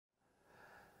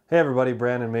Hey everybody,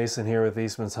 Brandon Mason here with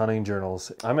Eastmans Hunting Journals.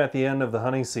 I'm at the end of the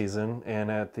hunting season and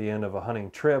at the end of a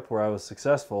hunting trip where I was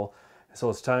successful, so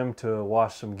it's time to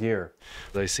wash some gear.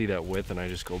 I see that width and I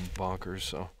just go bonkers,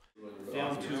 so.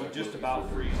 Down to just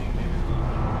about freezing.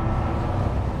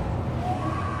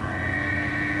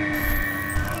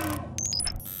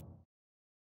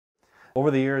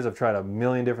 Over the years I've tried a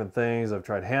million different things. I've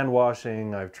tried hand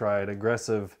washing, I've tried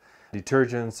aggressive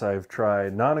detergents, I've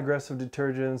tried non-aggressive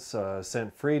detergents,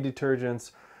 scent-free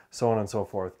detergents, so on and so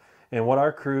forth. And what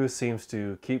our crew seems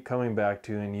to keep coming back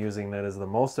to and using that is the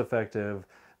most effective,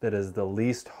 that is the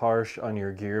least harsh on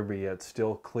your gear, but yet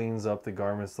still cleans up the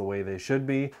garments the way they should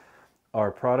be,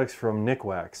 are products from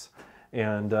Nikwax.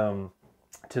 And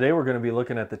today we're going to be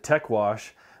looking at the Tech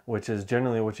Wash, which is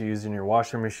generally what you use in your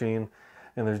washing machine.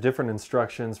 And there's different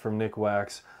instructions from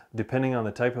Nikwax depending on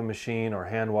the type of machine or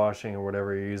hand washing or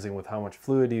whatever you're using with how much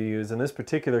fluid you use. In this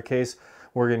particular case,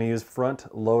 we're going to use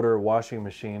front loader washing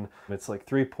machine. It's like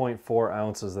 3.4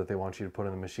 ounces that they want you to put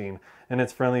in the machine. And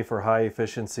it's friendly for high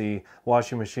efficiency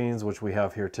washing machines, which we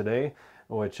have here today,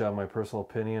 which my personal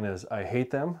opinion is I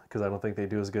hate them because I don't think they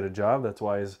do as good a job. That's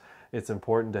why it's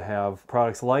important to have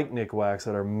products like Nikwax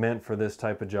that are meant for this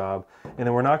type of job. And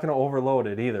then we're not going to overload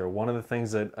it either. One of the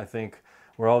things that I think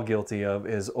we're all guilty of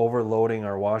is overloading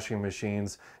our washing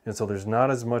machines, and so there's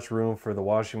not as much room for the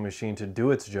washing machine to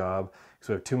do its job because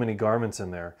we have too many garments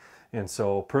in there. And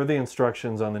so per the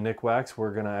instructions on the Nikwax,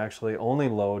 we're going to actually only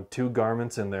load 2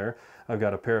 garments in there. I've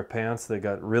got a pair of pants that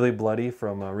got really bloody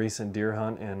from a recent deer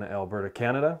hunt in Alberta,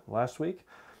 Canada last week.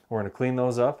 We're going to clean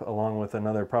those up along with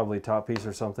another probably top piece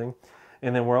or something.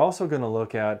 And then we're also going to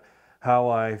look at how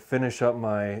I finish up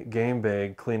my game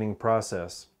bag cleaning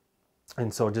process.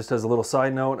 And so just as a little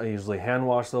side note, I usually hand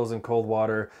wash those in cold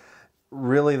water.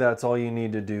 Really, that's all you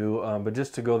need to do, but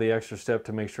just to go the extra step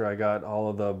to make sure I got all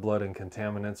of the blood and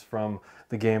contaminants from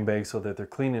the game bag so that they're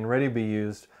clean and ready to be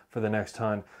used for the next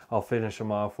hunt, I'll finish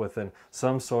them off with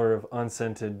some sort of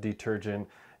unscented detergent,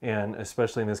 and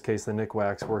especially in this case, the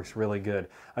Nikwax works really good.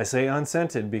 I say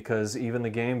unscented because even the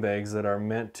game bags that are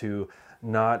meant to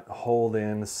not hold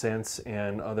in scents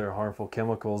and other harmful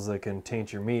chemicals that can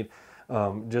taint your meat,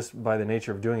 just by the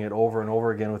nature of doing it over and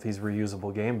over again with these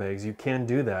reusable game bags, you can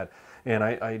do that. And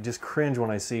I just cringe when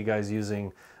I see guys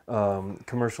using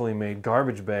commercially made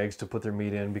garbage bags to put their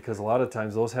meat in, because a lot of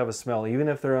times those have a smell. Even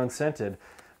if they're unscented,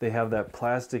 they have that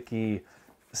plasticky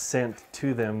scent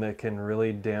to them that can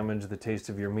really damage the taste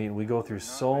of your meat. We go through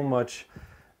so much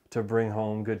to bring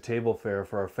home good table fare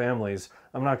for our families.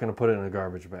 I'm not going to put it in a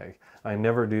garbage bag. I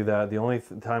never do that. The only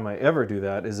time I ever do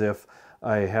that is if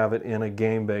I have it in a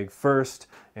game bag first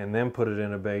and then put it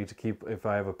in a bag to keep, if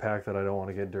I have a pack that I don't want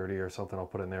to get dirty or something, I'll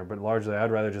put it in there. But largely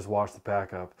I'd rather just wash the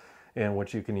pack up, and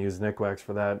which you can use Nikwax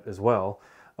for that as well,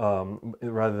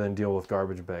 rather than deal with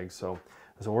garbage bags. So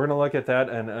we're going to look at that.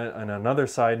 And another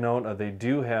side note, they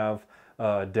do have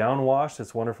down wash.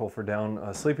 It's wonderful for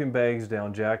down sleeping bags,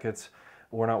 down jackets.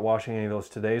 We're not washing any of those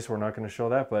today, so we're not going to show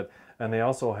that. And they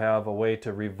also have a way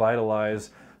to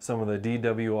revitalize some of the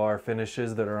DWR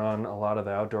finishes that are on a lot of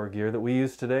the outdoor gear that we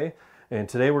use today. And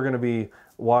today we're going to be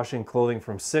washing clothing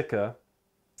from Sitka,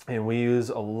 and we use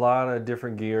a lot of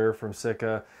different gear from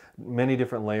Sitka, many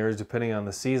different layers depending on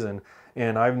the season.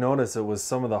 And I've noticed it was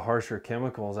some of the harsher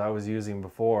chemicals I was using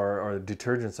before, or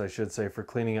detergents I should say, for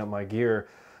cleaning up my gear,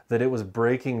 that it was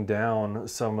breaking down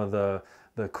some of the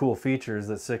cool features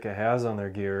that Sitka has on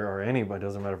their gear, or anybody,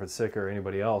 doesn't matter if it's Sitka or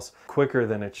anybody else, quicker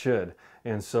than it should.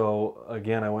 And so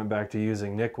again, I went back to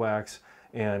using Nikwax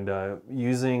and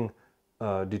using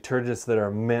detergents that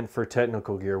are meant for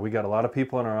technical gear. We got a lot of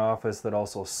people in our office that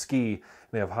also ski.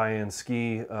 They have high-end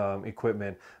ski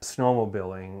equipment,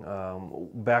 snowmobiling,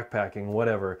 backpacking,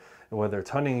 whatever, whether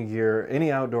it's hunting gear,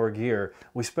 any outdoor gear.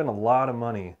 We spend a lot of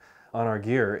money on our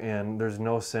gear, and there's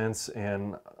no sense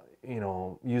in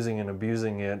using and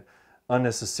abusing it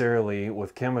unnecessarily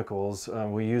with chemicals.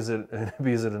 We use it and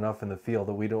abuse it enough in the field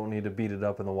that we don't need to beat it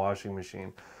up in the washing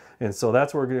machine. And so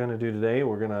that's what we're going to do today.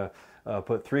 We're going to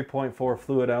put 3.4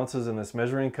 fluid ounces in this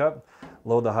measuring cup,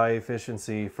 load the high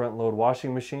efficiency front load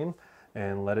washing machine,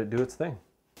 and let it do its thing.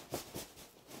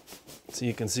 So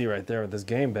you can see right there with this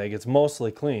game bag, it's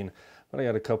mostly clean, but I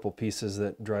got a couple pieces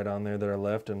that dried on there that are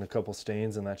left and a couple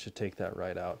stains, and that should take that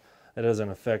right out. That doesn't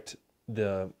affect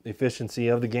the efficiency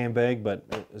of the game bag, but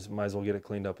might as well get it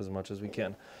cleaned up as much as we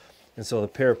can. And so the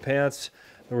pair of pants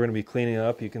that we're going to be cleaning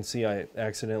up, you can see I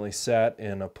accidentally sat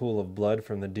in a pool of blood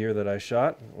from the deer that I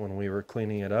shot when we were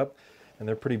cleaning it up, and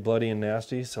they're pretty bloody and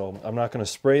nasty, so I'm not going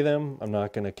to spray them, I'm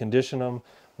not going to condition them,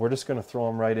 we're just going to throw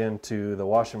them right into the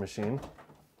washing machine.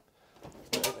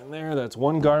 Right in there, that's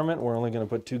one garment. We're only going to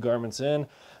put 2 garments in.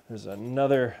 There's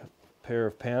another pair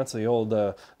of pants, the old,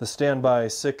 the standby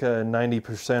Sitka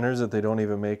 90%ers that they don't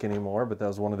even make anymore, but that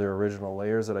was one of their original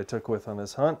layers that I took with on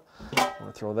this hunt. I'm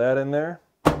gonna throw that in there,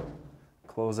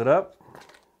 close it up,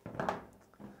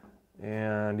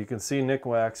 and you can see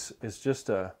Nikwax is just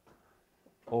a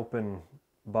open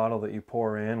bottle that you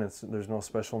pour in. There's no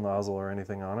special nozzle or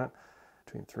anything on it.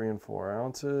 Between 3 and 4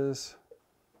 ounces,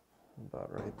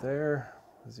 about right there.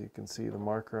 As you can see the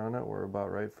marker on it, we're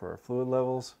about right for our fluid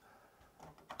levels.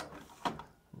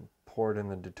 Pour it in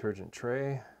the detergent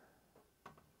tray.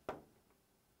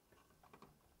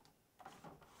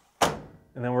 And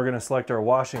then we're going to select our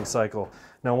washing cycle.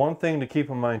 Now, one thing to keep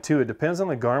in mind too, it depends on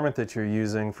the garment that you're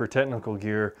using for technical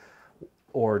gear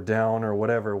or down or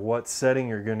whatever, what setting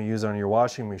you're going to use on your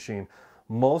washing machine.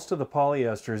 Most of the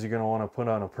polyesters you're going to want to put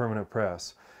on a permanent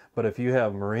press. But if you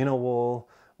have merino wool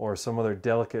or some other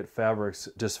delicate fabrics,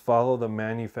 just follow the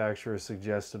manufacturer's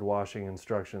suggested washing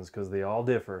instructions because they all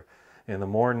differ. And the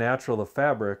more natural the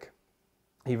fabric,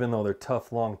 even though they're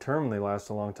tough long term, they last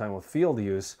a long time with field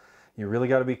use, you really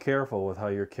got to be careful with how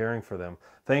you're caring for them.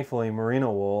 Thankfully,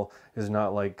 merino wool is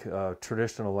not like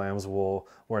traditional lamb's wool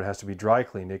where it has to be dry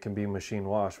cleaned. It can be machine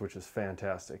washed, which is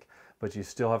fantastic. But you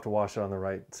still have to wash it on the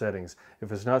right settings.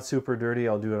 If it's not super dirty,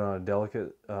 I'll do it on a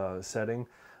delicate setting,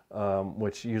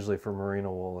 which usually for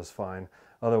merino wool is fine.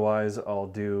 Otherwise, I'll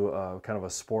do kind of a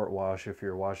sport wash if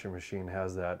your washing machine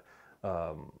has that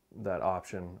that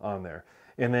option on there.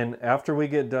 And then after we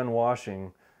get done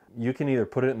washing, you can either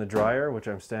put it in the dryer, which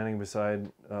I'm standing beside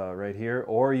right here,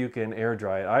 or you can air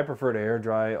dry it. I prefer to air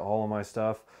dry all of my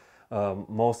stuff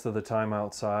most of the time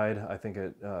outside. I think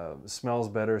it smells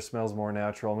better, smells more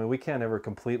natural. I mean, we can't ever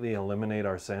completely eliminate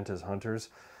our scent as hunters,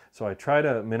 so I try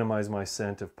to minimize my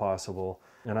scent if possible.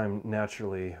 And I'm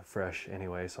naturally fresh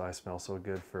anyway, so I smell so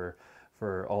good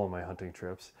for all of my hunting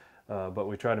trips. But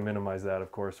we try to minimize that,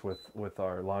 of course, with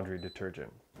our laundry detergent.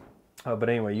 But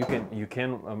anyway, you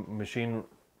can machine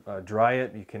dry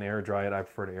it. You can air dry it. I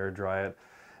prefer to air dry it,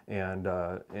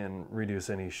 and reduce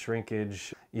any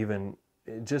shrinkage. Even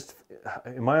just,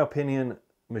 in my opinion,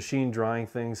 machine drying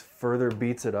things further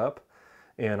beats it up.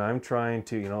 And I'm trying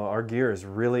to, you know, our gear is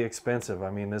really expensive.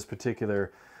 I mean, this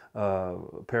particular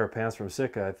pair of pants from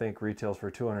Sitka, I think retails for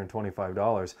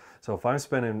 $225. So if I'm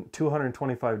spending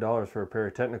 $225 for a pair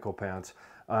of technical pants,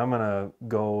 I'm gonna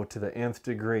go to the nth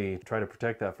degree, try to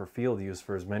protect that for field use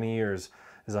for as many years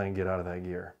as I can get out of that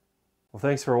gear. Well,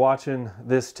 thanks for watching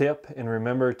this tip, and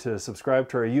remember to subscribe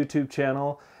to our YouTube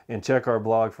channel and check our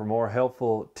blog for more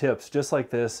helpful tips just like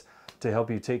this to help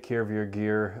you take care of your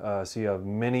gear so you have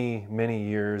many, many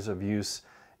years of use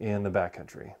in the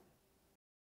backcountry.